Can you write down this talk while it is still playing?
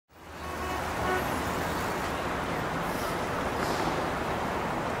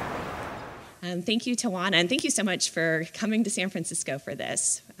Thank you, Tawana, and thank you so much for coming to San Francisco for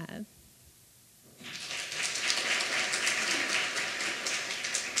this.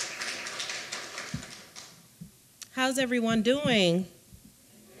 How's everyone doing?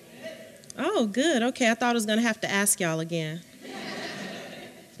 Oh, good. Okay, I thought I was going to have to ask y'all again.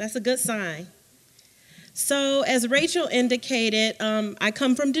 That's a good sign. So, as Rachel indicated, I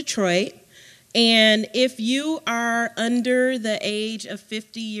come from Detroit. And if you are under the age of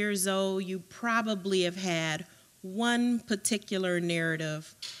 50 years old, you probably have had one particular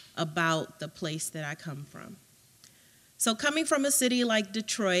narrative about the place that I come from. So coming from a city like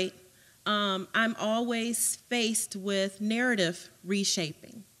Detroit, I'm always faced with narrative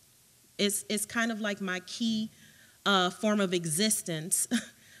reshaping. It's kind of like my key form of existence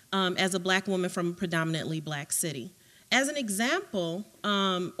as a Black woman from a predominantly Black city. As an example,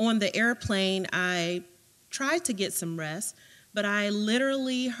 on the airplane, I tried to get some rest, but I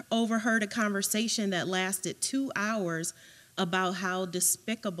literally overheard a conversation that lasted 2 hours about how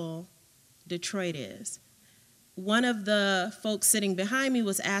despicable Detroit is. One of the folks sitting behind me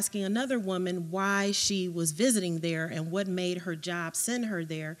was asking another woman why she was visiting there and what made her job send her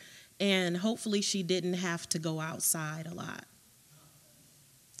there, and hopefully she didn't have to go outside a lot.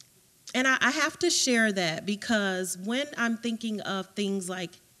 And I have to share that because when I'm thinking of things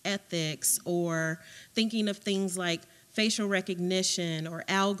like ethics or thinking of things like facial recognition or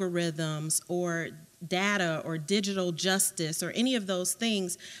algorithms or data or digital justice or any of those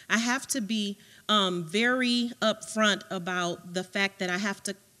things, I have to be very upfront about the fact that I have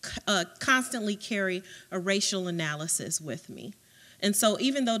to constantly carry a racial analysis with me. And so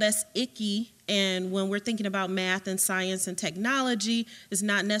even though that's icky, and when we're thinking about math and science and technology, it's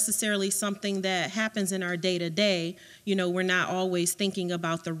not necessarily something that happens in our day-to-day. You know, we're not always thinking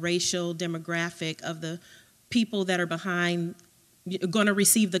about the racial demographic of the people that are behind, going to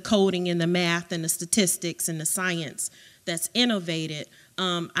receive the coding and the math and the statistics and the science that's innovated.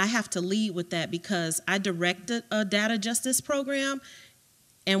 I have to lead with that because I direct a data justice program,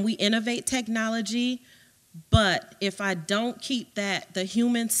 and we innovate technology. But if I don't keep the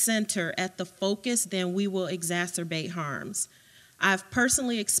human center at the focus, then we will exacerbate harms. I've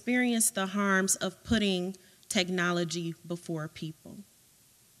personally experienced the harms of putting technology before people.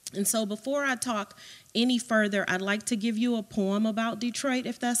 And so before I talk any further, I'd like to give you a poem about Detroit,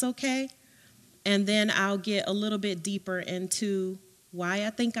 if that's okay. And then I'll get a little bit deeper into why I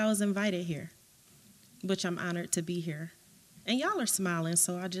think I was invited here, which I'm honored to be here. And y'all are smiling,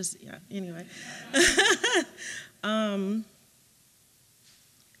 so I just, yeah, anyway.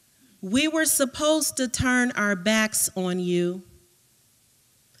 We were supposed to turn our backs on you,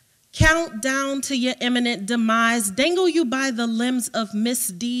 count down to your imminent demise, dangle you by the limbs of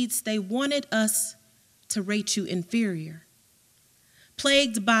misdeeds. They wanted us to rate you inferior.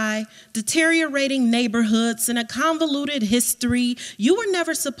 Plagued by deteriorating neighborhoods and a convoluted history, you were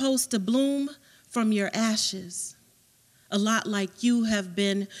never supposed to bloom from your ashes. A lot like you have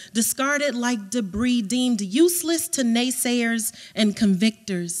been discarded like debris, deemed useless to naysayers and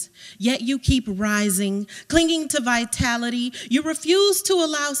convictors. Yet you keep rising, clinging to vitality. You refuse to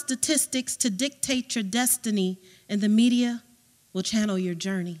allow statistics to dictate your destiny, and the media will channel your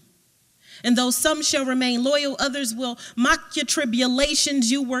journey. And though some shall remain loyal, others will mock your tribulations.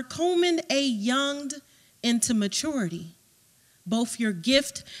 You were combing a young into maturity. Both your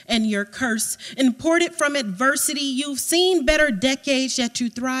gift and your curse, imported from adversity. You've seen better decades, yet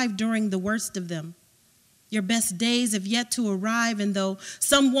you thrive during the worst of them. Your best days have yet to arrive, and though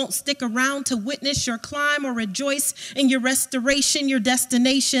some won't stick around to witness your climb or rejoice in your restoration, your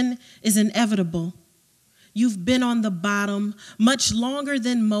destination is inevitable. You've been on the bottom much longer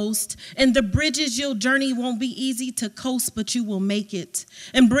than most, and the bridges you'll journey won't be easy to coast, but you will make it.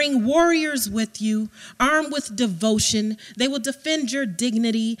 And bring warriors with you, armed with devotion. They will defend your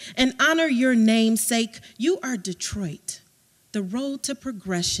dignity and honor your namesake. You are Detroit, the road to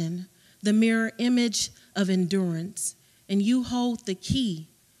progression, the mirror image of endurance, and you hold the key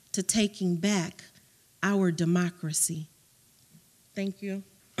to taking back our democracy. Thank you.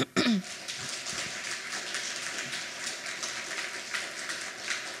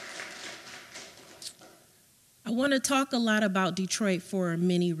 I want to talk a lot about Detroit for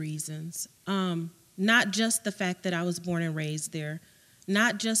many reasons. Not just the fact that I was born and raised there,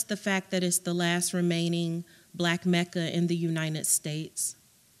 not just the fact that it's the last remaining Black Mecca in the United States,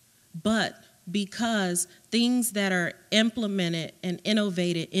 but because things that are implemented and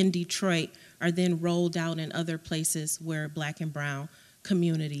innovated in Detroit are then rolled out in other places where Black and brown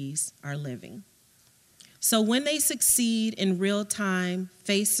communities are living. So when they succeed in real time,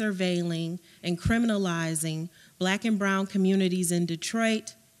 face surveilling and criminalizing Black and brown communities in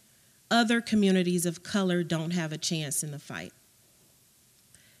Detroit, other communities of color don't have a chance in the fight.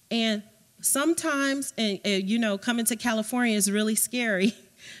 And sometimes, coming to California is really scary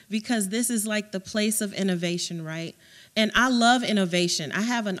because this is like the place of innovation, right? And I love innovation. I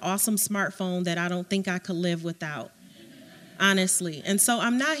have an awesome smartphone that I don't think I could live without, honestly. And so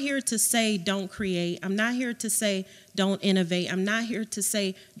I'm not here to say don't create. I'm not here to say don't innovate. I'm not here to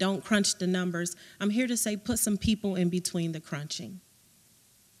say don't crunch the numbers. I'm here to say put some people in between the crunching.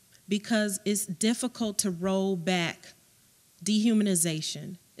 Because it's difficult to roll back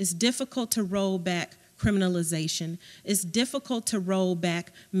dehumanization. It's difficult to roll back criminalization. It's difficult to roll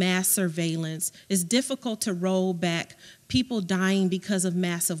back mass surveillance. It's difficult to roll back people dying because of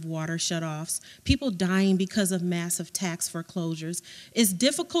massive water shutoffs, people dying because of massive tax foreclosures. It's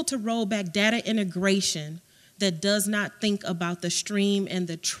difficult to roll back data integration that does not think about the stream and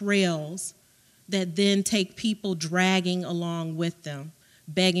the trails that then take people dragging along with them,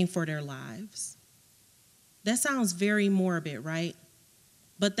 begging for their lives. That sounds very morbid, right?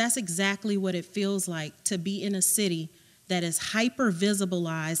 But that's exactly what it feels like to be in a city that is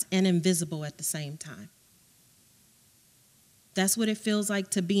hyper-visibilized and invisible at the same time. That's what it feels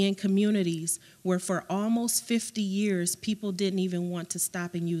like to be in communities where for almost 50 years, people didn't even want to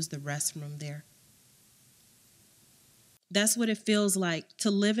stop and use the restroom there. That's what it feels like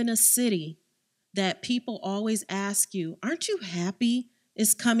to live in a city that people always ask you, aren't you happy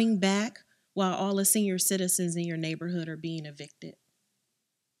it's coming back, while all the senior citizens in your neighborhood are being evicted?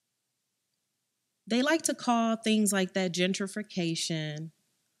 They like to call things like that gentrification,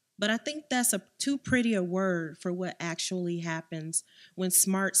 but I think that's too pretty a word for what actually happens when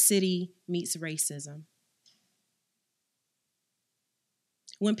smart city meets racism.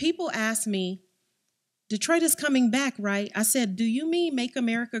 When people ask me, Detroit is coming back, right? I said, do you mean make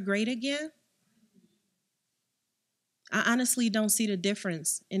America great again? I honestly don't see the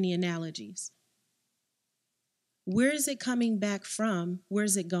difference in the analogies. Where is it coming back from? Where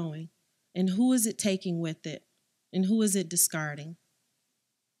is it going? And who is it taking with it? And who is it discarding?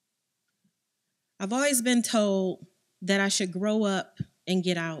 I've always been told that I should grow up and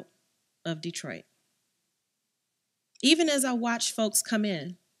get out of Detroit. Even as I watched folks come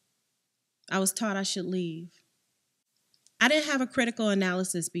in, I was taught I should leave. I didn't have a critical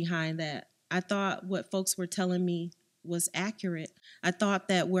analysis behind that. I thought what folks were telling me was accurate. I thought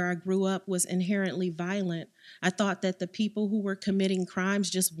that where I grew up was inherently violent. I thought that the people who were committing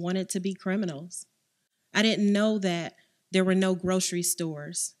crimes just wanted to be criminals. I didn't know that there were no grocery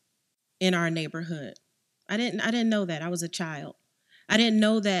stores in our neighborhood. I didn't know that. I was a child. I didn't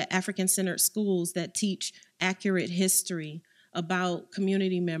know that African-centered schools that teach accurate history about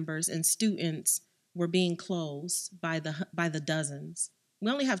community members and students were being closed by the dozens.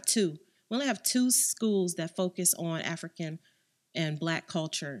 We only have two. We only have two schools that focus on African and Black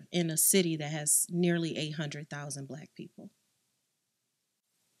culture in a city that has nearly 800,000 Black people.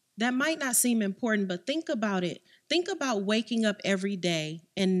 That might not seem important, but think about it. Think about waking up every day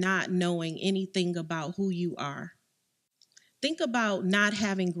and not knowing anything about who you are. Think about not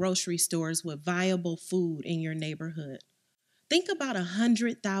having grocery stores with viable food in your neighborhood. Think about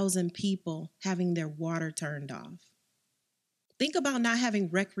 100,000 people having their water turned off. Think about not having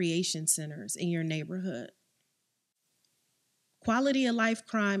recreation centers in your neighborhood. Quality of life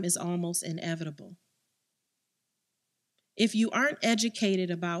crime is almost inevitable. If you aren't educated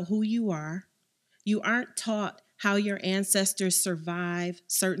about who you aren't taught how your ancestors survived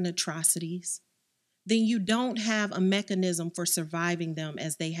certain atrocities, then you don't have a mechanism for surviving them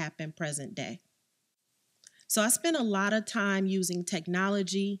as they happen present day. So I spent a lot of time using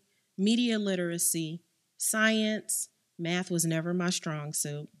technology, media literacy, science, math was never my strong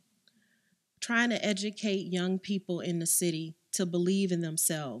suit, trying to educate young people in the city to believe in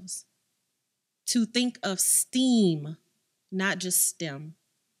themselves, to think of STEAM, not just STEM,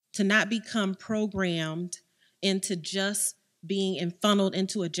 to not become programmed into just being funneled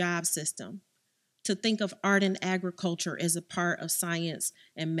into a job system, to think of art and agriculture as a part of science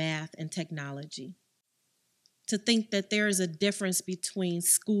and math and technology, to think that there is a difference between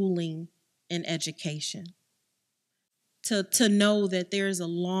schooling and education, to know that there is a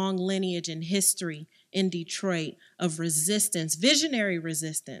long lineage and history in Detroit of resistance, visionary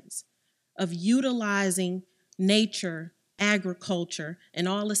resistance, of utilizing nature, agriculture, and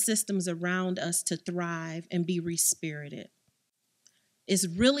all the systems around us to thrive and be respirited. It's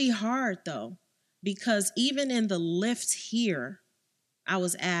really hard, though, because even in the lift here, I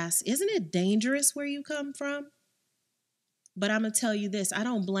was asked, isn't it dangerous where you come from? But I'm going to tell you this, I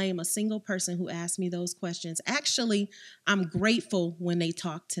don't blame a single person who asked me those questions. Actually, I'm grateful when they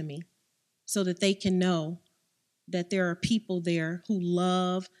talk to me so that they can know that there are people there who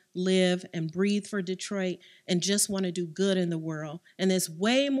love, live, and breathe for Detroit and just want to do good in the world. And there's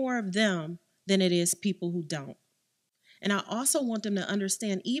way more of them than it is people who don't. And I also want them to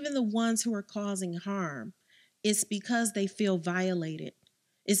understand, even the ones who are causing harm, it's because they feel violated.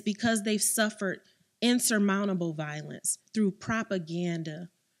 It's because they've suffered insurmountable violence through propaganda,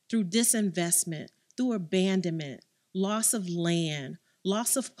 through disinvestment, through abandonment, loss of land,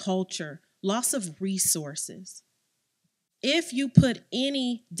 loss of culture, loss of resources. If you put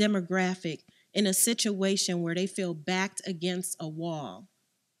any demographic in a situation where they feel backed against a wall,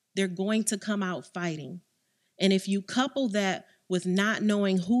 they're going to come out fighting. And if you couple that with not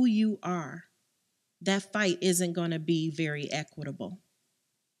knowing who you are, that fight isn't going to be very equitable.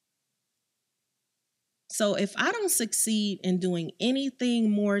 So if I don't succeed in doing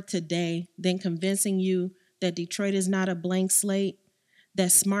anything more today than convincing you that Detroit is not a blank slate,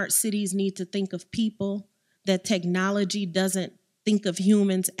 that smart cities need to think of people, that technology doesn't think of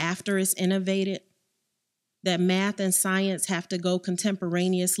humans after it's innovated, that math and science have to go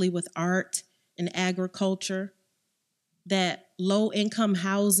contemporaneously with art and agriculture, that low-income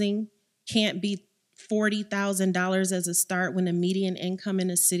housing can't be $40,000 as a start when the median income in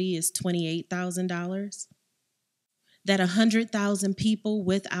a city is $28,000, that 100,000 people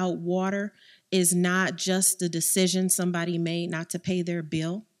without water is not just a decision somebody made not to pay their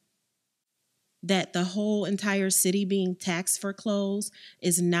bill, that the whole entire city being taxed for clothes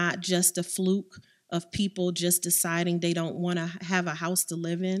is not just a fluke of people just deciding they don't want to have a house to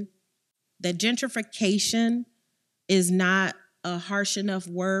live in, that gentrification is not a harsh enough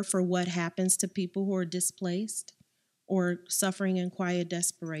word for what happens to people who are displaced or suffering in quiet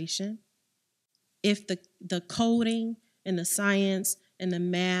desperation. If the coding and the science and the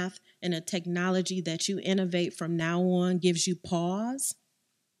math and the technology that you innovate from now on gives you pause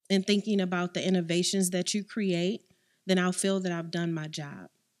in thinking about the innovations that you create, then I'll feel that I've done my job.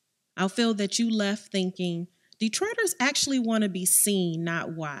 I'll feel that you left thinking, Detroiters actually want to be seen,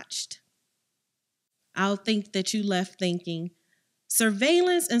 not watched. I'll think that you left thinking,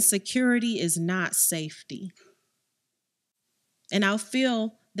 surveillance and security is not safety. And I'll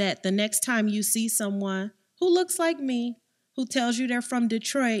feel that the next time you see someone who looks like me, who tells you they're from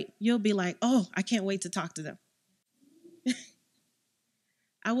Detroit, you'll be like, oh, I can't wait to talk to them.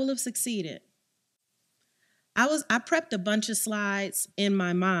 I will have succeeded. I prepped a bunch of slides in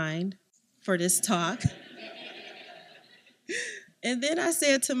my mind for this talk. And then I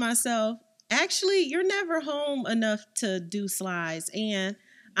said to myself, actually, you're never home enough to do slides. And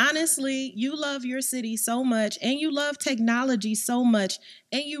honestly, you love your city so much and you love technology so much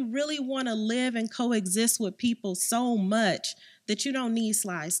and you really want to live and coexist with people so much that you don't need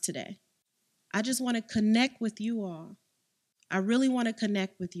slides today. I just want to connect with you all. I really want to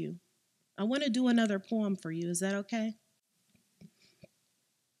connect with you. I want to do another poem for you. Is that okay?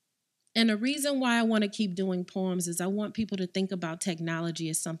 And the reason why I want to keep doing poems is I want people to think about technology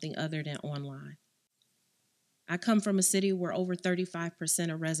as something other than online. I come from a city where over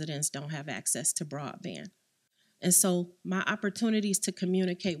 35% of residents don't have access to broadband. And so my opportunities to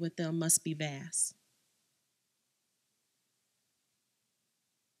communicate with them must be vast.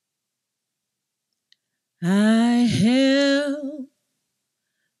 I hail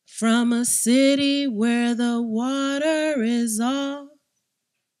from a city where the water is off.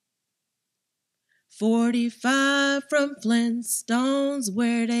 45 from Flintstones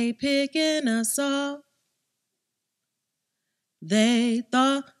where they picking us off. They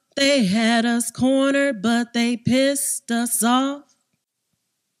thought they had us cornered, but they pissed us off.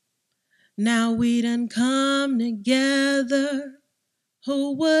 Now we done come together.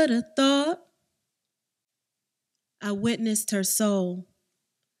 Who would have thought? I witnessed her soul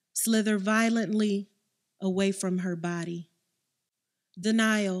slither violently away from her body.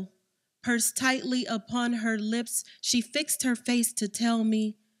 Denial pursed tightly upon her lips. She fixed her face to tell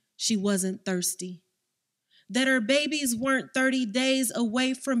me she wasn't thirsty, that her babies weren't 30 days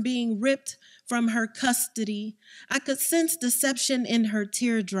away from being ripped from her custody. I could sense deception in her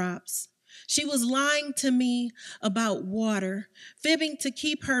teardrops. She was lying to me about water, fibbing to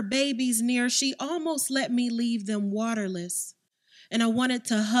keep her babies near. She almost let me leave them waterless. And I wanted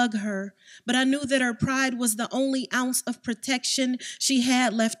to hug her, but I knew that her pride was the only ounce of protection she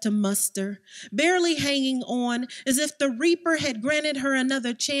had left to muster, barely hanging on as if the Reaper had granted her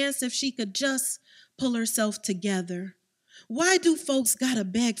another chance if she could just pull herself together. Why do folks gotta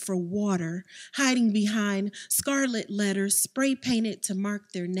beg for water, hiding behind scarlet letters spray painted to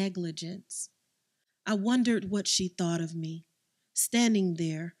mark their negligence? I wondered what she thought of me, standing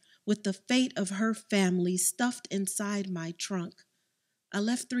there with the fate of her family stuffed inside my trunk. I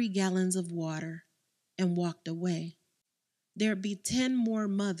left 3 gallons of water and walked away. There'd be 10 more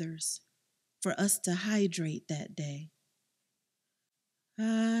mothers for us to hydrate that day.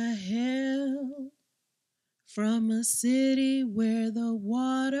 I hail from a city where the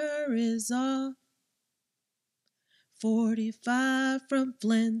water is off, 45 from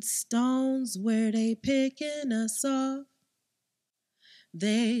Flintstones where they picking us off.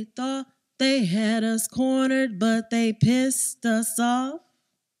 They thought they had us cornered, but they pissed us off.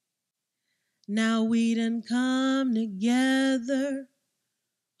 Now we done come together.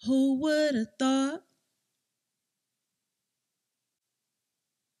 Who would have thought?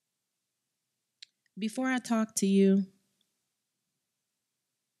 Before I talk to you,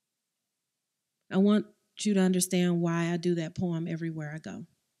 I want you to understand why I do that poem everywhere I go.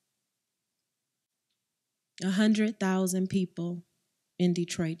 100,000 people in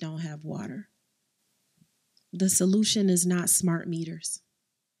Detroit don't have water. The solution is not smart meters.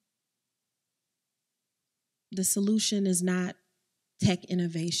 The solution is not tech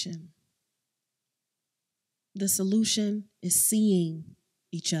innovation. The solution is seeing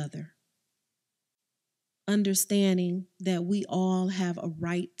each other, understanding that we all have a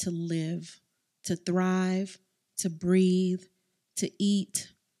right to live, to thrive, to breathe, to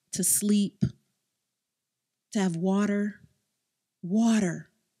eat, to sleep, to have water.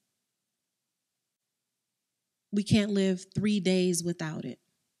 Water. We can't live 3 days without it.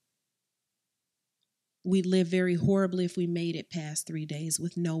 We'd live very horribly if we made it past 3 days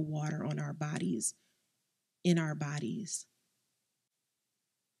with no water on our bodies, in our bodies.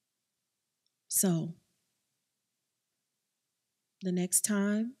 So, the next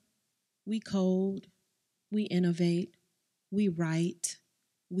time we code, we innovate, we write,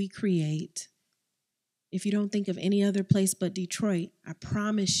 we create, if you don't think of any other place but Detroit, I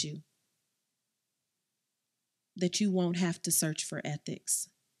promise you that you won't have to search for ethics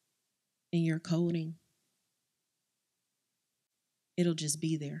in your coding. It'll just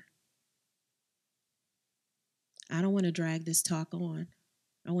be there. I don't want to drag this talk on.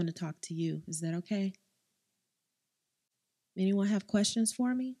 I want to talk to you. Is that okay? Anyone have questions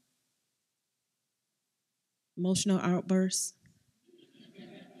for me? Emotional outbursts?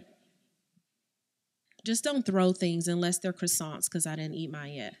 Just don't throw things unless they're croissants, because I didn't eat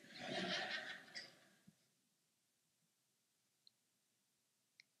mine yet.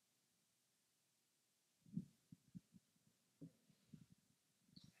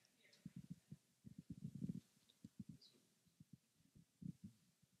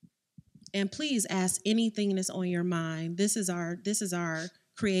 And please ask anything that's on your mind. This is our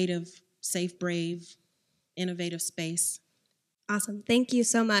creative, safe, brave, innovative space. Awesome. Thank you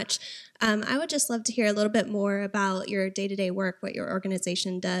so much. I would just love to hear a little bit more about your day-to-day work, what your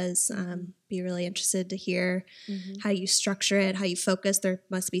organization does. Be really interested to hear how you structure it, how you focus. There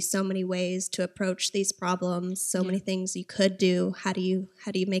must be so many ways to approach these problems, so many things you could do. How do you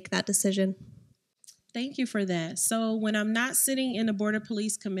make that decision? Thank you for that. So when I'm not sitting in the Board of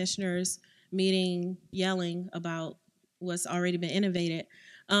Police Commissioners meeting yelling about what's already been innovated,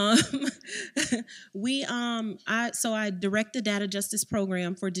 I direct the data justice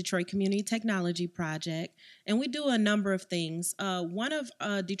program for Detroit Community Technology Project, and we do a number of things. One of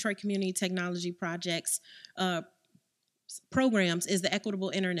Detroit Community Technology Project's programs is the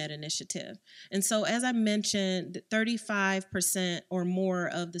Equitable Internet Initiative. And so, as I mentioned, 35% or more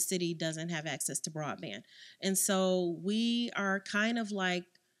of the city doesn't have access to broadband. And so we are kind of like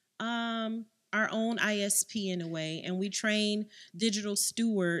our own ISP in a way, and we train digital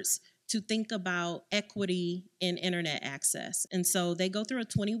stewards to think about equity in internet access. And so they go through a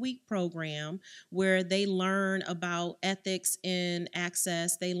 20-week program where they learn about ethics in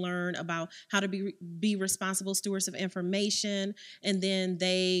access. They learn about how to be responsible stewards of information. And then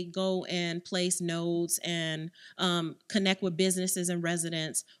they go and place nodes and connect with businesses and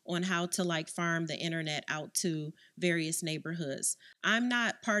residents on how to farm the internet out to various neighborhoods. I'm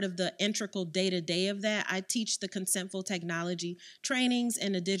not part of the integral day-to-day of that. I teach the consentful technology trainings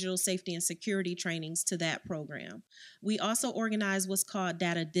and the digital safety and security trainings to that program. We also organize what's called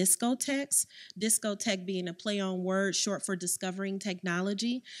data discotheques, discotheque being a play on words short for discovering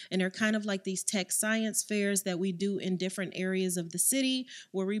technology. And they're kind of like these tech science fairs that we do in different areas of the city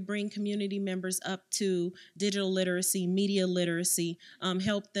where we bring community members up to digital literacy, media literacy,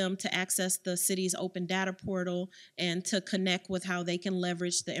 help them to access the city's open data portal and to connect with how they can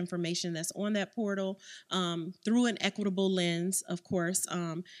leverage the information that's on that portal through an equitable lens, of course.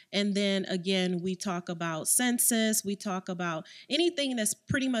 And then again, we talk about census. We talk about anything that's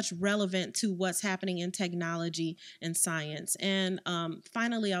pretty much relevant to what's happening in technology and science. And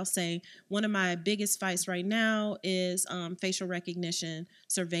finally, I'll say one of my biggest fights right now is facial recognition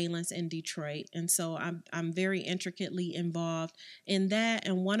surveillance in Detroit. And so I'm very intricately involved in that.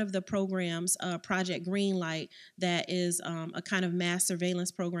 And one of the programs, Project Greenlight, that is a kind of mass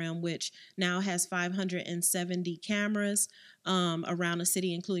surveillance program, which now has 570 cameras around the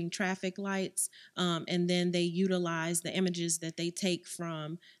city, including traffic lights. And then they utilize the images that they take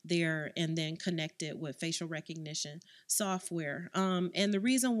from there and then connect it with facial recognition software. And the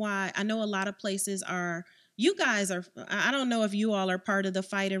reason why I know a lot of places are, you guys are, I don't know if you all are part of the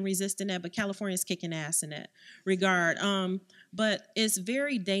fight and resisting that, but California's kicking ass in that regard. But it's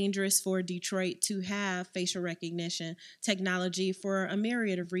very dangerous for Detroit to have facial recognition technology for a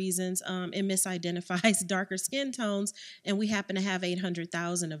myriad of reasons. It misidentifies darker skin tones, and we happen to have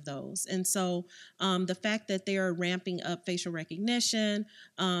 800,000 of those. And so the fact that they are ramping up facial recognition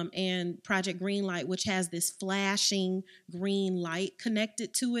and Project Greenlight, which has this flashing green light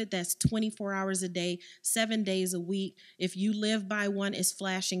connected to it that's 24 hours a day, 7 days a week. If you live by one, it's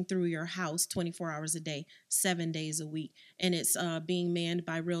flashing through your house 24 hours a day, 7 days a week. And it's being manned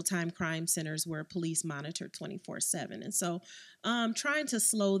by real-time crime centers where police monitor 24/7. And so trying to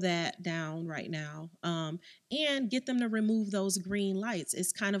slow that down right now and get them to remove those green lights.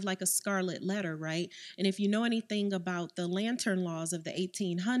 It's kind of like a scarlet letter, right? And if you know anything about the lantern laws of the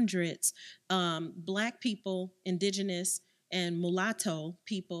 1800s, Black people, indigenous, and mulatto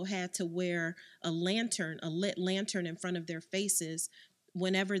people had to wear a lantern, a lit lantern in front of their faces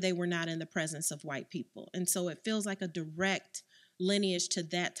whenever they were not in the presence of white people. And so it feels like a direct lineage to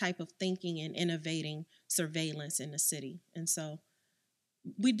that type of thinking and innovating surveillance in the city. And so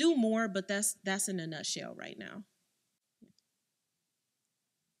we do more, but that's in a nutshell right now.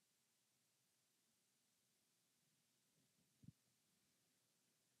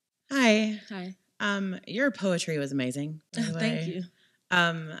 Hi. Hi. Your poetry was amazing. By the way. Thank you.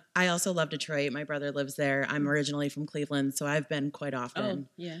 I also love Detroit. My brother lives there. I'm originally from Cleveland, so I've been quite often.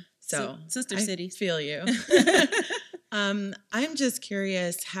 Oh, yeah. So sister I cities. feel you. I'm just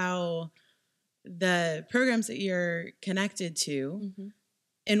curious how the programs that you're connected to,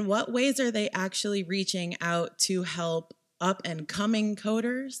 in what ways are they actually reaching out to help up and coming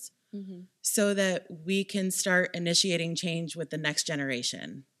coders so that we can start initiating change with the next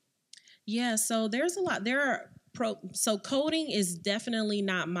generation? Yeah, so there's a lot. There are so coding is definitely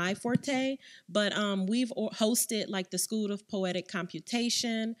not my forte, but we've hosted like the School of Poetic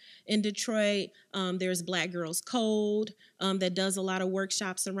Computation in Detroit. There's Black Girls Code that does a lot of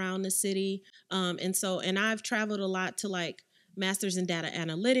workshops around the city. And I've traveled a lot to like Masters in Data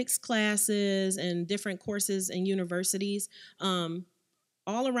Analytics classes and different courses and universities.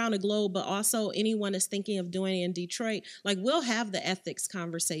 All around the globe, but also anyone that's thinking of doing it in Detroit, like we'll have the ethics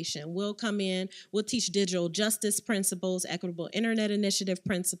conversation. We'll come in, we'll teach digital justice principles, equitable internet initiative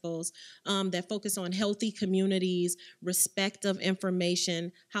principles that focus on healthy communities, respect of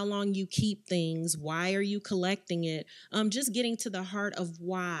information, how long you keep things, why are you collecting it, just getting to the heart of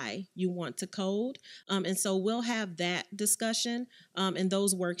why you want to code. And so we'll have that discussion in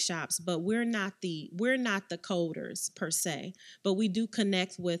those workshops, but we're not the coders per se, but we do connect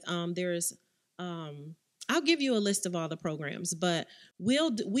with I'll give you a list of all the programs, but we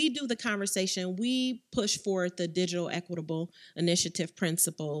do the conversation. We push forward the digital equitable initiative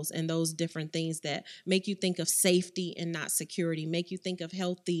principles and those different things that make you think of safety and not security, make you think of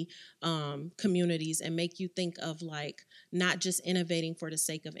healthy communities, and make you think of like not just innovating for the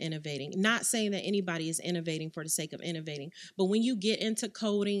sake of innovating. Not saying that anybody is innovating for the sake of innovating, but when you get into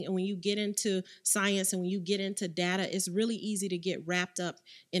coding and when you get into science and when you get into data, it's really easy to get wrapped up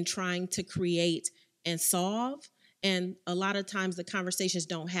in trying to create and solve. And a lot of times the conversations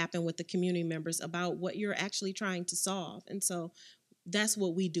don't happen with the community members about what you're actually trying to solve. And so that's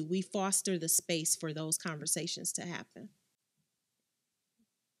what we do. We foster the space for those conversations to happen.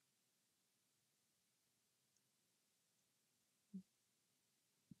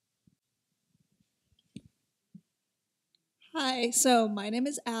 Hi, so my name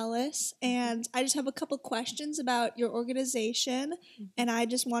is Alice, and I just have a couple questions about your organization, and I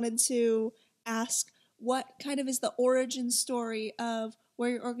just wanted to ask what kind of is the origin story of where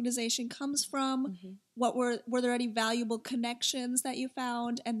your organization comes from, what were there any valuable connections that you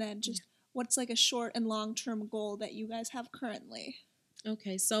found, and then just what's like a short and long-term goal that you guys have currently?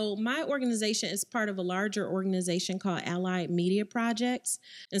 Okay, so my organization is part of a larger organization called Allied Media Projects.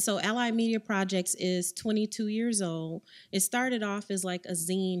 And so Allied Media Projects is 22 years old. It started off as like a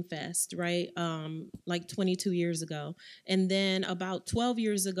zine fest, right? Like 22 years ago. And then about 12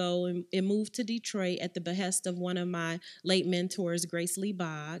 years ago, it moved to Detroit at the behest of one of my late mentors, Grace Lee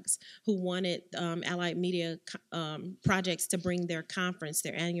Boggs, who wanted Allied Media Projects to bring their conference,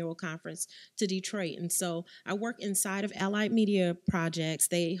 their annual conference, to Detroit. And so I work inside of Allied Media Projects.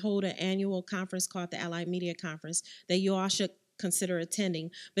 They hold an annual conference called the Allied Media Conference that you all should consider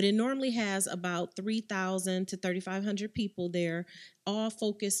attending. But it normally has about 3,000 to 3,500 people there, all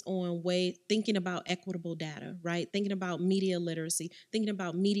focused on thinking about equitable data, right? Thinking about media literacy, thinking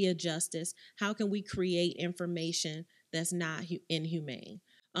about media justice. How can we create information that's not inhumane?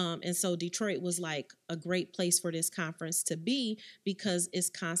 And so Detroit was like a great place for this conference to be because it's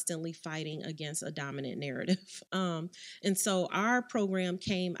constantly fighting against a dominant narrative. And so our program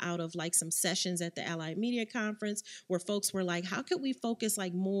came out of like some sessions at the Allied Media Conference where folks were like, how could we focus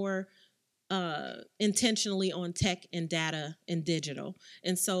like more intentionally on tech and data and digital?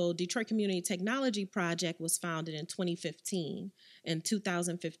 And so Detroit Community Technology Project was founded in 2015. In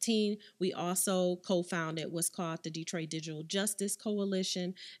 2015, we also co-founded what's called the Detroit Digital Justice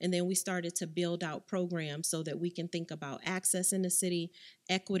Coalition. And then we started to build out programs so that we can think about access in the city,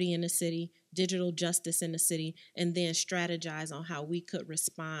 equity in the city, digital justice in the city, and then strategize on how we could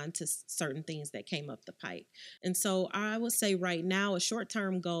respond to certain things that came up the pike. And so I would say right now, a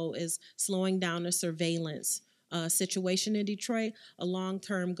short-term goal is slowing down the surveillance situation in Detroit. A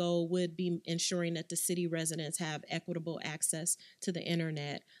long-term goal would be ensuring that the city residents have equitable access to the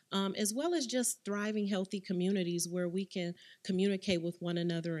internet, as well as just thriving, healthy communities where we can communicate with one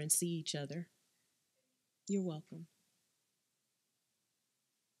another and see each other. You're welcome.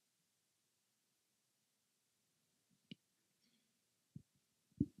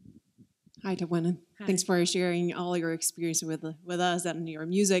 Hi, Tawana. Hi. Thanks for sharing all your experience with us and your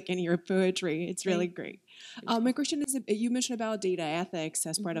music and your poetry. It's really great. My question is, you mentioned about data ethics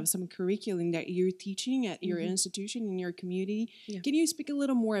as part of some curriculum that you're teaching at your institution, in your community. Yeah. Can you speak a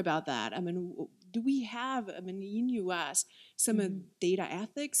little more about that? I mean, do we have, in U.S., some data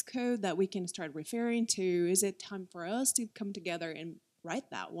ethics code that we can start referring to? Is it time for us to come together and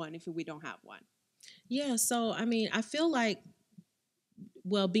write that one if we don't have one? Yeah, so, I feel like,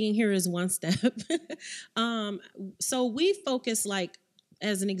 well, being here is one step. So we focus, like,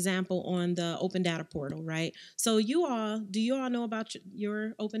 as an example, on the open data portal, right? So do you all know about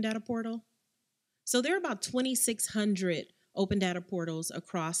your open data portal? So there are about 2,600 open data portals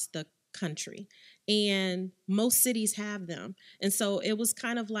across the country, and most cities have them. And so it was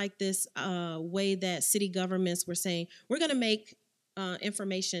kind of like this way that city governments were saying, we're going to make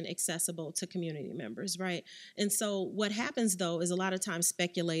information accessible to community members, right? And so what happens, though, is a lot of times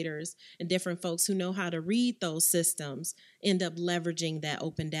speculators and different folks who know how to read those systems end up leveraging that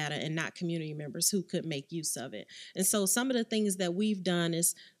open data and not community members who could make use of it. And so some of the things that we've done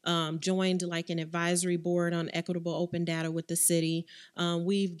is joined like an advisory board on equitable open data with the city.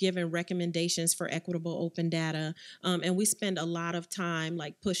 We've given recommendations for equitable open data, and we spend a lot of time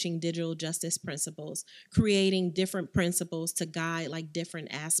like pushing digital justice principles, creating different principles to guide like different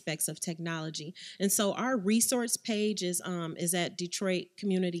aspects of technology. And so our resource page is at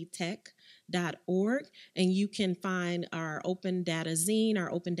DetroitCommunityTech.org, and you can find our open data zine, our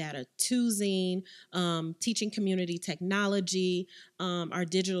open data 2 zine, teaching community technology, our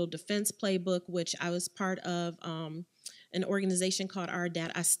digital defense playbook, which I was part of an organization called Our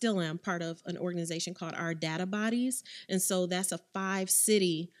Data. I still am part of an organization called Our Data Bodies. And so that's a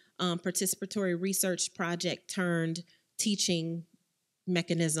 5-city participatory research project turned teaching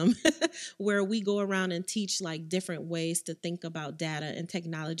mechanism where we go around and teach like different ways to think about data and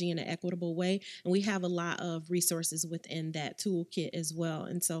technology in an equitable way. And we have a lot of resources within that toolkit as well.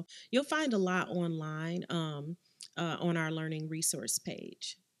 And so you'll find a lot online on our learning resource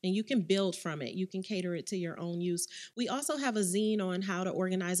page. And you can build from it. You can cater it to your own use. We also have a zine on how to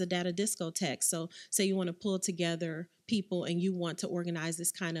organize a data discotheque. So say you want to pull together people and you want to organize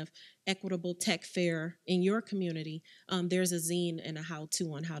this kind of equitable tech fair in your community, there's a zine and a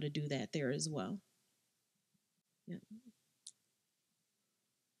how-to on how to do that there as well. Yeah.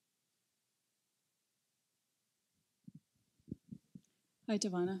 Hi,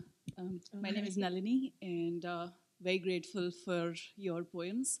 Tawana. My name is Nalini, and very grateful for your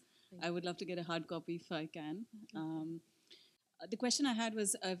poems. I would love to get a hard copy if I can. The question I had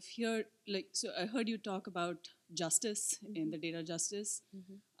was, I heard you talk about justice in the data justice.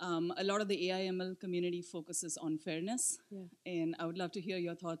 A lot of the AI/ML community focuses on fairness, and I would love to hear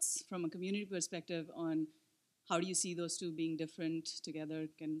your thoughts from a community perspective on how do you see those two being different together?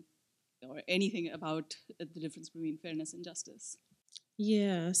 Or anything about the difference between fairness and justice?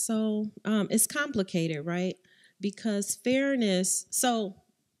 Yeah, so it's complicated, right? Because fairness, so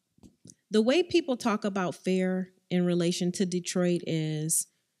the way people talk about fair in relation to Detroit is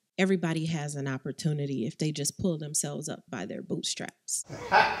everybody has an opportunity if they just pull themselves up by their bootstraps.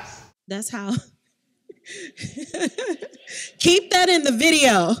 That's how. Keep that in the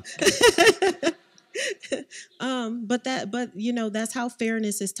video. But that's how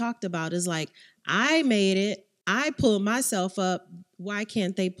fairness is talked about, is like, I made it, I pulled myself up, why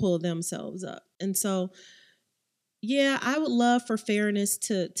can't they pull themselves up? And so, yeah, I would love for fairness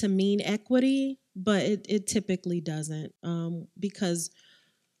to mean equity, but it typically doesn't, because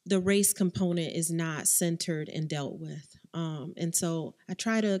the race component is not centered and dealt with. And so I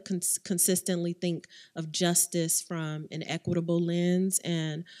try to consistently think of justice from an equitable lens.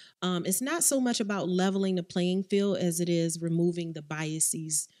 And it's not so much about leveling the playing field as it is removing the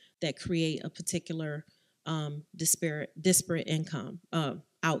biases that create a particular disparate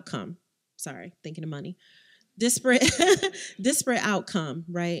outcome. Sorry, thinking of money. Disparate outcome,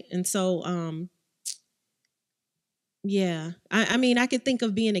 right? And so yeah. I mean, I could think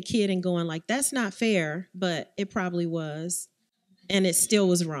of being a kid and going like, that's not fair, but it probably was. And it still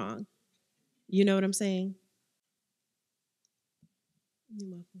was wrong. You know what I'm saying? You're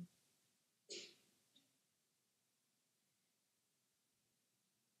welcome.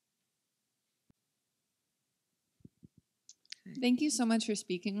 Thank you so much for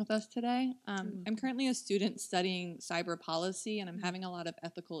speaking with us today. I'm currently a student studying cyber policy, and I'm having a lot of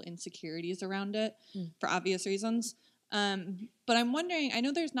ethical insecurities around it for obvious reasons. But I'm wondering, I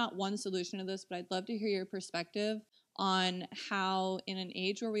know there's not one solution to this, but I'd love to hear your perspective on how, in an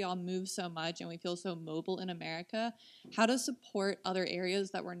age where we all move so much and we feel so mobile in America, how to support other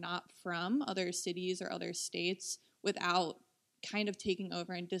areas that we're not from, other cities or other states, without kind of taking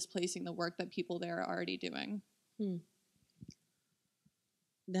over and displacing the work that people there are already doing.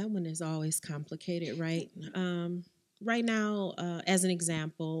 That one is always complicated, right? Right now, as an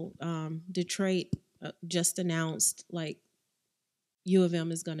example, Detroit just announced like U of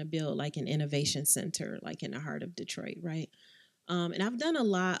M is going to build like an innovation center, like in the heart of Detroit, right? And I've done a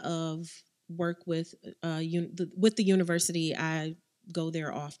lot of work with the university. I go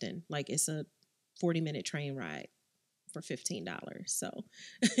there often. Like, it's a 40-minute train ride for $15, so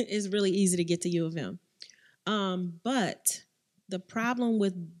it's really easy to get to U of M. But the problem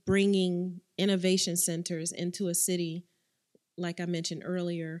with bringing innovation centers into a city, like I mentioned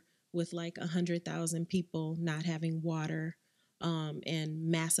earlier, with like 100,000 people not having water,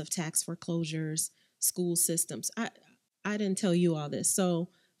 and massive tax foreclosures, school systems. I didn't tell you all this.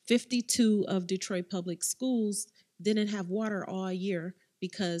 So 52 of Detroit public schools didn't have water all year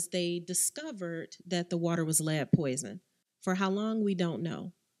because they discovered that the water was lead poison. For how long, we don't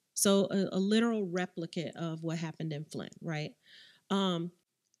know. So a literal replicate of what happened in Flint, right? An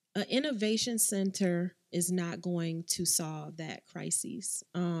innovation center is not going to solve that crisis.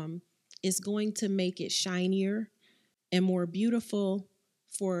 It's going to make it shinier and more beautiful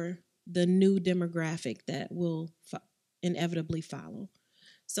for the new demographic that will inevitably follow.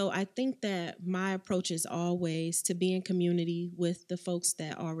 So I think that my approach is always to be in community with the folks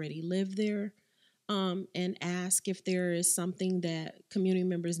that already live there, and ask if there is something that community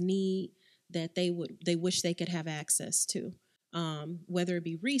members need that they wish they could have access to, whether it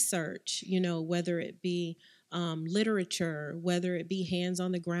be research, whether it be literature, whether it be hands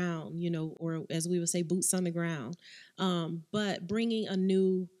on the ground, or as we would say, boots on the ground. But bringing a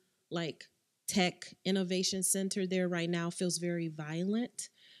new like tech innovation center there right now feels very violent.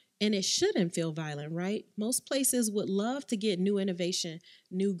 And it shouldn't feel violent, right? Most places would love to get new innovation,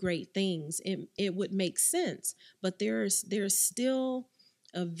 new great things. It would make sense. But there's still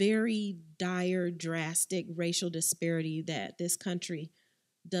a very dire, drastic racial disparity that this country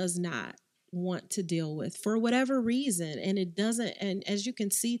does not want to deal with for whatever reason. And it doesn't, and as you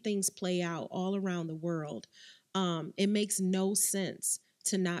can see things play out all around the world, it makes no sense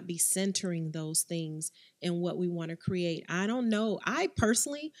to not be centering those things in what we want to create. I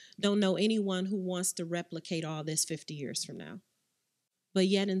personally don't know anyone who wants to replicate all this 50 years from now. But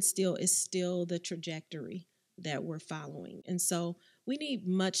yet and still, it's still the trajectory that we're following. And so we need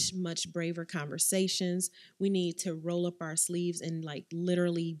much, much braver conversations. We need to roll up our sleeves and like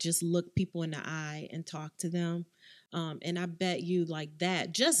literally just look people in the eye and talk to them. And I bet you like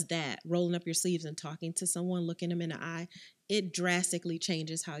that, just that, rolling up your sleeves and talking to someone, looking them in the eye, it drastically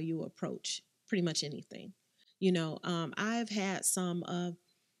changes how you approach pretty much anything. I've had some of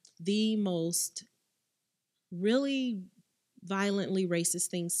the most really violently racist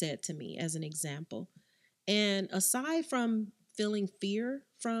things said to me, as an example. And aside from feeling fear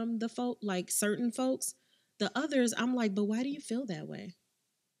from the folk, like certain folks, the others, I'm like, but why do you feel that way?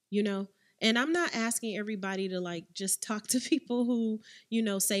 You know? And I'm not asking everybody to like just talk to people who,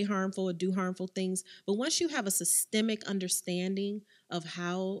 say harmful or do harmful things. But once you have a systemic understanding of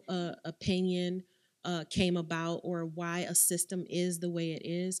how opinion came about or why a system is the way it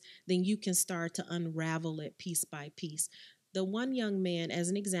is, then you can start to unravel it piece by piece. The one young man, as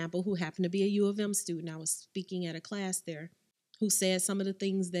an example, who happened to be a U of M student, I was speaking at a class there, who said some of the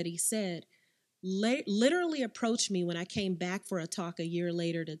things that he said, literally approached me when I came back for a talk a year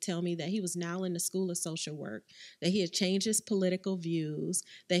later to tell me that he was now in the School of Social Work, that he had changed his political views,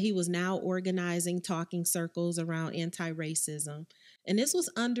 that he was now organizing talking circles around anti-racism. And this was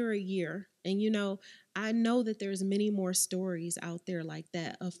under a year. And, I know that there's many more stories out there like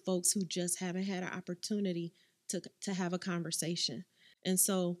that of folks who just haven't had an opportunity to have a conversation. And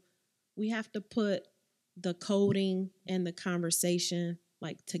so we have to put the coding and the conversation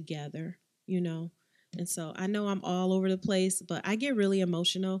like together. And so I know I'm all over the place, but I get really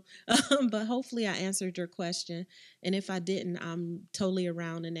emotional. But hopefully I answered your question. And if I didn't, I'm totally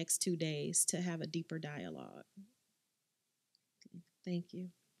around the next 2 days to have a deeper dialogue. Thank you.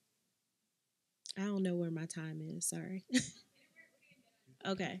 I don't know where my time is. Sorry.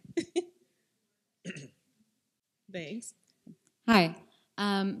 Okay. Thanks. Hi.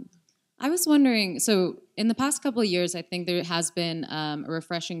 I was wondering, so in the past couple of years, I think there has been a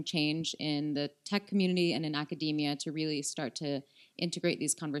refreshing change in the tech community and in academia to really start to integrate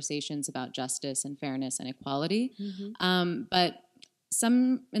these conversations about justice and fairness and equality. Mm-hmm. But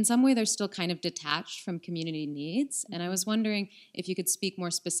in some way, they're still kind of detached from community needs. And I was wondering if you could speak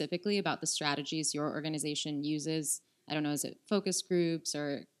more specifically about the strategies your organization uses. I don't know, is it focus groups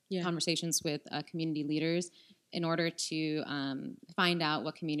or conversations with community leaders in order to find out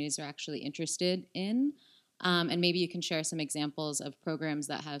what communities are actually interested in. And maybe you can share some examples of programs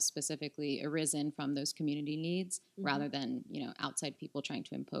that have specifically arisen from those community needs rather than, outside people trying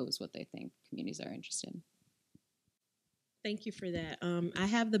to impose what they think communities are interested in. Thank you for that. I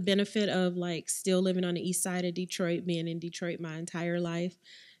have the benefit of still living on the east side of Detroit, being in Detroit my entire life,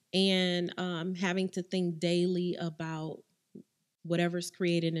 and having to think daily about whatever's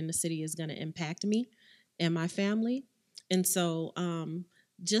created in the city is going to impact me and my family. And so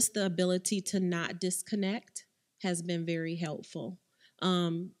just the ability to not disconnect has been very helpful.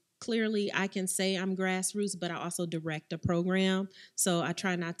 Clearly, I can say I'm grassroots, but I also direct a program. So I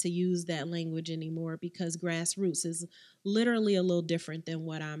try not to use that language anymore because grassroots is literally a little different than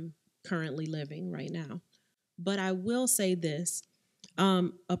what I'm currently living right now. But I will say this,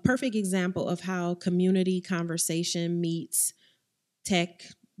 a perfect example of how community conversation meets tech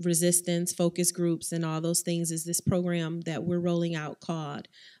resistance, focus groups, and all those things is this program that we're rolling out called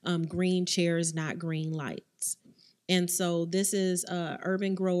Green Chairs, Not Green Lights. And so this is an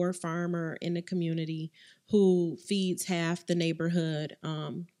urban grower farmer in the community who feeds half the neighborhood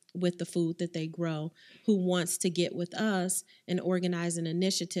with the food that they grow, who wants to get with us and organize an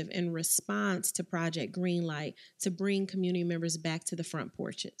initiative in response to Project Greenlight to bring community members back to the front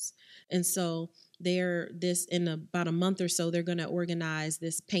porches. And so in about a month or so, they're going to organize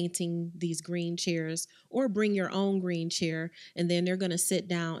this painting these green chairs or bring your own green chair. And then they're going to sit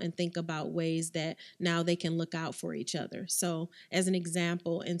down and think about ways that now they can look out for each other. So as an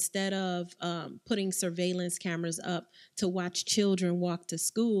example, instead of putting surveillance cameras up to watch children walk to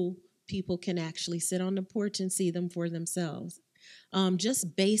school, people can actually sit on the porch and see them for themselves.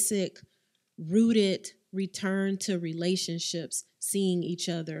 Just basic rooted return to relationships, seeing each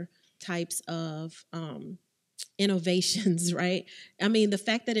other types of innovations, right? I mean, the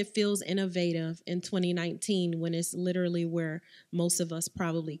fact that it feels innovative in 2019 when it's literally where most of us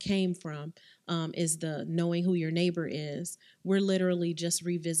probably came from is the knowing who your neighbor is. We're literally just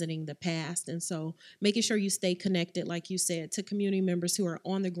revisiting the past. And so making sure you stay connected, like you said, to community members who are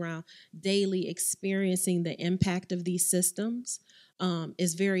on the ground daily experiencing the impact of these systems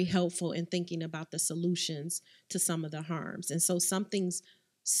is very helpful in thinking about the solutions to some of the harms. And so something's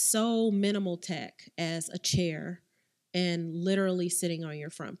so minimal tech as a chair and literally sitting on your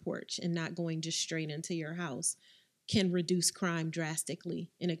front porch and not going just straight into your house can reduce crime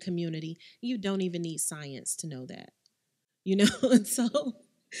drastically in a community. You don't even need science to know that,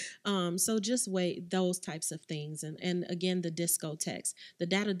 and so just wait those types of things. And again, the discotheques, the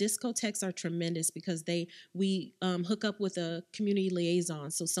data discotheques are tremendous because we hook up with a community liaison.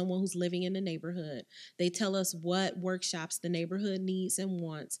 So someone who's living in the neighborhood, they tell us what workshops the neighborhood needs and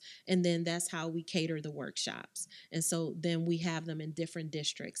wants. And then that's how we cater the workshops. And so then we have them in different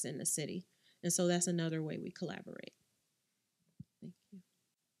districts in the city. And so that's another way we collaborate. Thank you.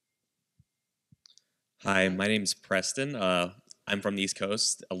 Hi, my name's Preston. I'm from the East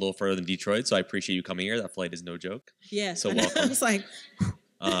Coast, a little further than Detroit, so I appreciate you coming here. That flight is no joke. Yes, So I know. welcome. I was like,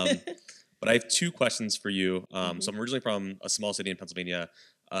 But I have two questions for you. So I'm originally from a small city in Pennsylvania.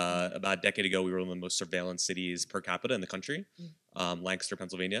 About a decade ago, we were one of the most surveillance cities per capita in the country, Lancaster,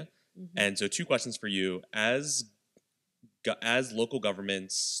 Pennsylvania. And so two questions for you. As local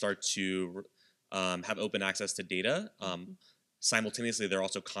governments start to have open access to data, simultaneously they're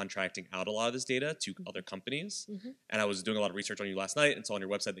also contracting out a lot of this data to other companies. And I was doing a lot of research on you last night and saw on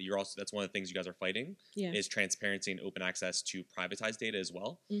your website that that's one of the things you guys are fighting is transparency and open access to privatized data as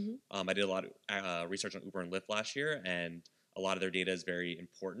well. I did a lot of research on Uber and Lyft last year, and a lot of their data is very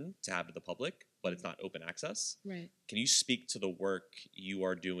important to have to the public, but it's not open access. right. Can you speak to the work you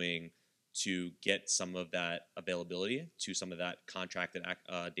are doing to get some of that availability to some of that contracted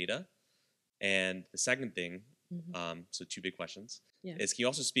data? And the second thing, so two big questions, is can you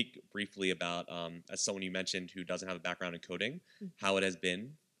also speak briefly about, as someone you mentioned who doesn't have a background in coding, how it has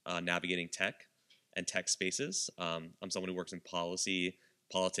been navigating tech and tech spaces? I'm someone who works in policy,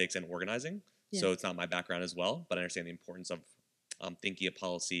 politics, and organizing, so it's not my background as well, but I understand the importance of thinking of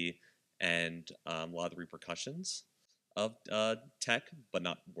policy and a lot of the repercussions of tech, but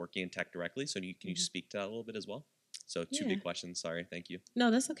not working in tech directly. So can you speak to that a little bit as well? So two big questions. Sorry. Thank you.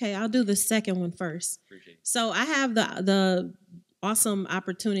 No, that's okay. I'll do the second one first. Appreciate it. So I have the awesome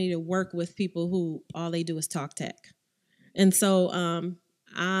opportunity to work with people who all they do is talk tech. And so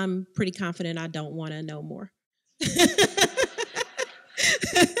I'm pretty confident I don't want to know more.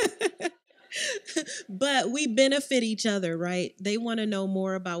 But we benefit each other, right? They want to know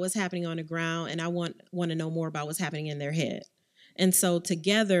more about what's happening on the ground, and I want to know more about what's happening in their head. And so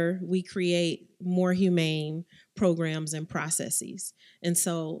together we create more humane programs and processes. And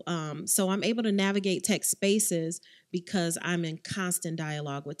so so I'm able to navigate tech spaces because I'm in constant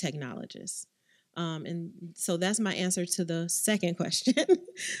dialogue with technologists. And so that's my answer to the second question.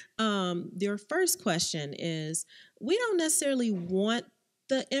 Your first question is, we don't necessarily want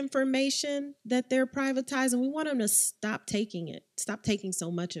the information that they're privatizing. We want them to stop taking so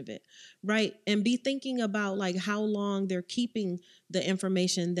much of it, right? And be thinking about like how long they're keeping the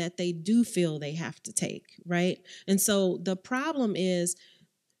information that they do feel they have to take, right? And so the problem is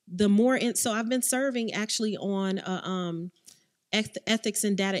so I've been serving actually on ethics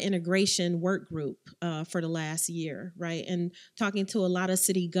and data integration work group for the last year, right? And talking to a lot of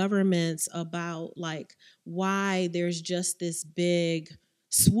city governments about like why there's just this big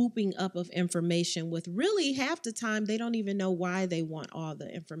swooping up of information with really half the time they don't even know why they want all the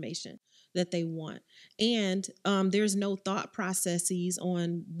information that they want. And there's no thought processes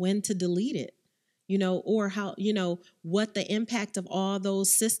on when to delete it, or how, what the impact of all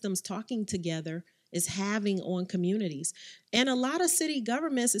those systems talking together is having on communities. And a lot of city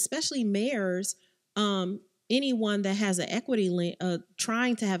governments, especially mayors, anyone that has an equity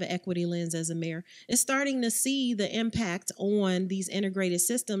trying to have an equity lens as a mayor, is starting to see the impact on these integrated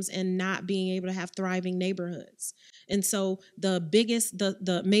systems and not being able to have thriving neighborhoods. And so the biggest,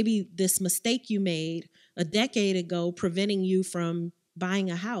 maybe this mistake you made a decade ago preventing you from buying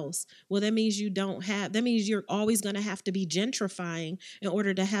a house, well, that means you're always going to have to be gentrifying in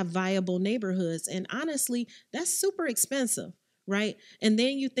order to have viable neighborhoods. And honestly, that's super expensive, right? And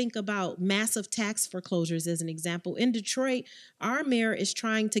then you think about massive tax foreclosures as an example. In Detroit, our mayor is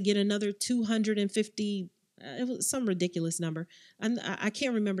trying to get another 250, it was some ridiculous number. I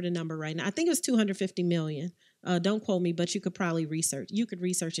can't remember the number right now. I think it was 250 million. Don't quote me, but you could probably research. You could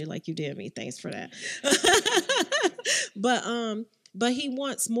research it like you did me. Thanks for that. But he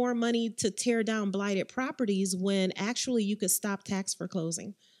wants more money to tear down blighted properties when actually you could stop tax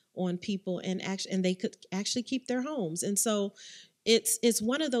foreclosing on people and they could actually keep their homes. And so it's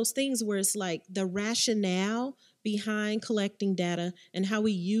one of those things where it's like the rationale behind collecting data and how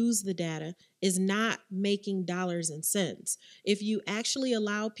we use the data is not making dollars and cents. If you actually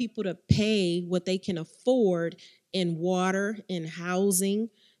allow people to pay what they can afford in water, in housing,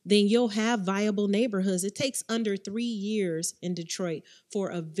 then you'll have viable neighborhoods. It takes under 3 years in Detroit for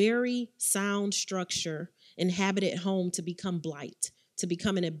a very sound structure, inhabited home to become blight, to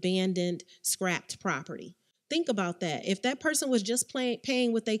become an abandoned, scrapped property. Think about that. If that person was just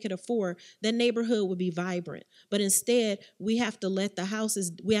paying what they could afford, that neighborhood would be vibrant. But instead, we have to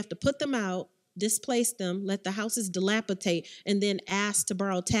put them out, displace them, let the houses dilapidate, and then ask to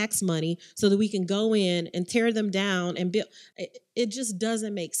borrow tax money so that we can go in and tear them down and build. It just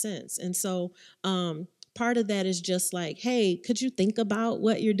doesn't make sense. And so part of that is just like, hey, could you think about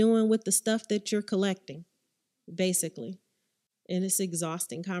what you're doing with the stuff that you're collecting, basically? And it's an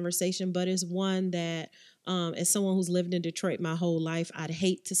exhausting conversation, but it's one that, as someone who's lived in Detroit my whole life, I'd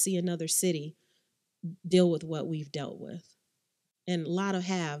hate to see another city deal with what we've dealt with. And a lot of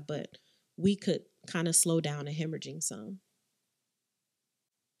have, but we could kind of slow down the hemorrhaging some.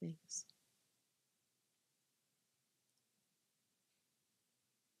 Thanks.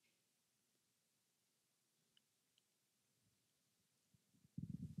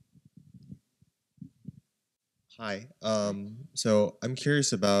 Hi. So I'm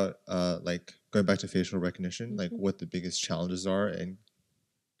curious about like going back to facial recognition, like what the biggest challenges are in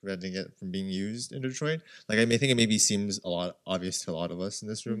preventing it from being used in Detroit. Like I may think it maybe seems a lot obvious to a lot of us in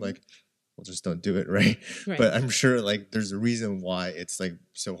this room, like well just don't do it, right? But I'm sure like there's a reason why it's like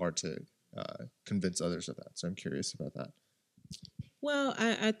so hard to convince others of that. So I'm curious about that. Well,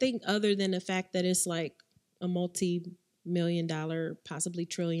 I think other than the fact that it's like a multi-million-dollar, possibly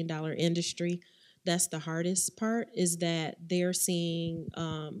trillion-dollar industry, that's the hardest part, is that they're seeing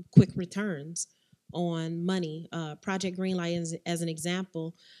quick returns on money. Project Greenlight, as an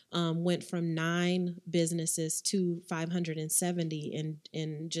example, went from 9 businesses to 570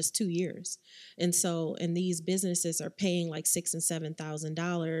 in just 2 years. And so, and these businesses are paying like $6,000 and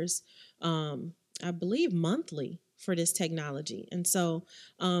 $7,000, I believe, monthly for this technology. And so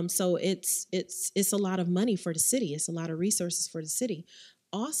so it's a lot of money for the city. It's a lot of resources for the city.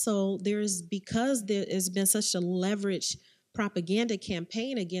 Also, because there has been such a leveraged propaganda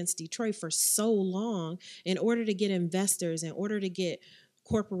campaign against Detroit for so long, in order to get investors, in order to get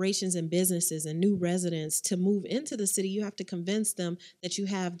corporations and businesses and new residents to move into the city, you have to convince them that you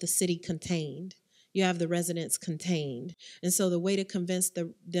have the city contained. You have the residents contained. And so the way to convince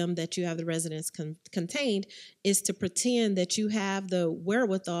them that you have the residents contained is to pretend that you have the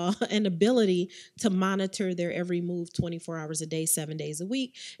wherewithal and ability to monitor their every move 24 hours a day, 7 days a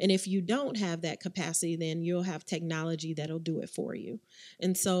week. And if you don't have that capacity, then you'll have technology that'll do it for you.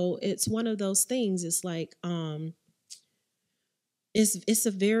 And so it's one of those things. It's like, it's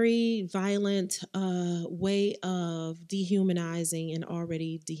a very violent way of dehumanizing an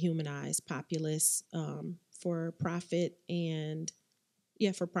already dehumanized populace for profit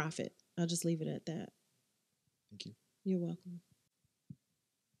for profit. I'll just leave it at that. Thank you. You're welcome.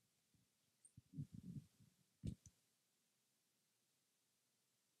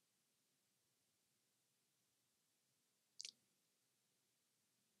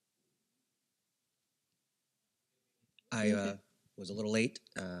 I was a little late,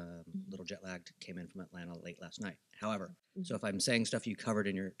 a little jet lagged, came in from Atlanta late last night. However, so if I'm saying stuff you covered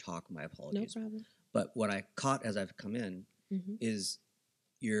in your talk, my apologies. No problem. But what I caught as I've come in is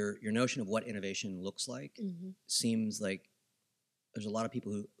your notion of what innovation looks like seems like there's a lot of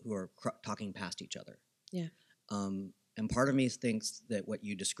people who are talking past each other. Yeah. And part of me thinks that what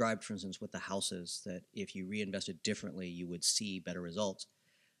you described, for instance, with the houses, that if you reinvested differently, you would see better results.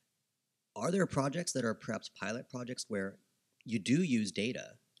 Are there projects that are perhaps pilot projects where you do use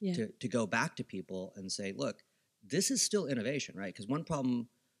data to go back to people and say, look, this is still innovation, right? Because one problem,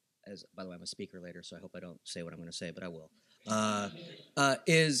 by the way, I'm a speaker later, so I hope I don't say what I'm going to say, but I will,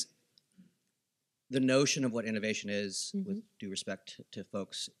 is the notion of what innovation is, with due respect to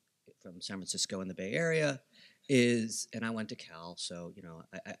folks from San Francisco and the Bay Area, is, and I went to Cal, so, you know,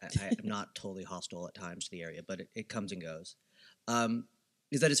 I'm not totally hostile at times to the area, but it comes and goes.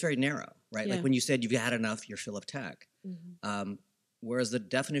 Is that it's very narrow, right? Yeah. Like when you said you've had enough, you're full of tech. Whereas the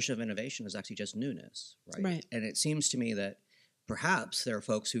definition of innovation is actually just newness, right? Right. And it seems to me that perhaps there are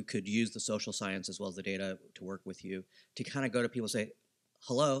folks who could use the social science as well as the data to work with you to kind of go to people and say,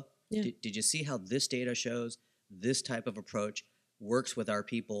 hello, did you see how this data shows this type of approach works with our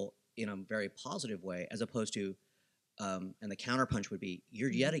people in a very positive way, as opposed to, and the counterpunch would be,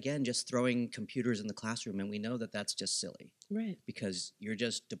 you're yet again just throwing computers in the classroom, and we know that that's just silly. Right. Because you're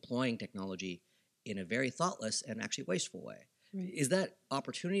just deploying technology in a very thoughtless and actually wasteful way. Right. Is that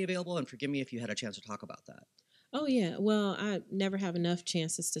opportunity available? And forgive me if you had a chance to talk about that. Oh, yeah. Well, I never have enough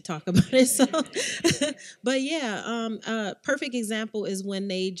chances to talk about it. So, but yeah, perfect example is when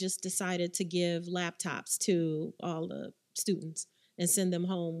they just decided to give laptops to all the students and send them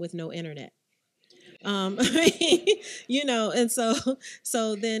home with no internet. You know, and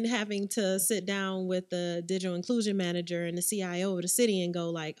so then having to sit down with the digital inclusion manager and the CIO of the city and go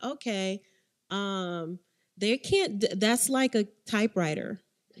like, okay, they can't, that's like a typewriter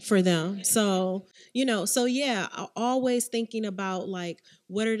for them. So, you know, so yeah, always thinking about like,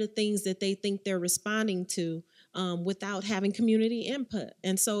 what are the things that they think they're responding to without having community input.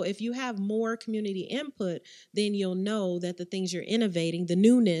 And so if you have more community input, then you'll know that the things you're innovating, the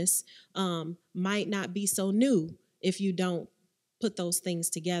newness, might not be so new if you don't put those things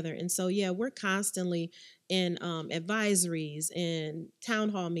together. And so, yeah, we're constantly in advisories and town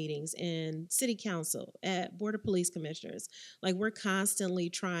hall meetings and city council, at board of police commissioners. Like, we're constantly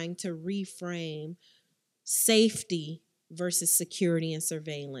trying to reframe safety versus security and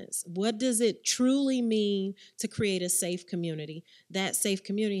surveillance. What does it truly mean to create a safe community? That safe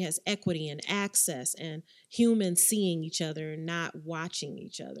community has equity and access and humans seeing each other and not watching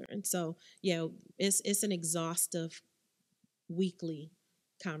each other. And so, yeah, it's an exhaustive weekly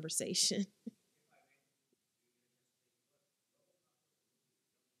conversation.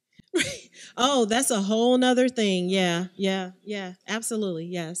 Oh, that's a whole nother thing. Yeah, absolutely.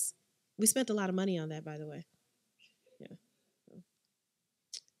 Yes. We spent a lot of money on that, by the way. Yeah.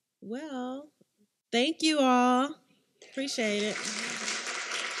 Well, thank you all. Appreciate it.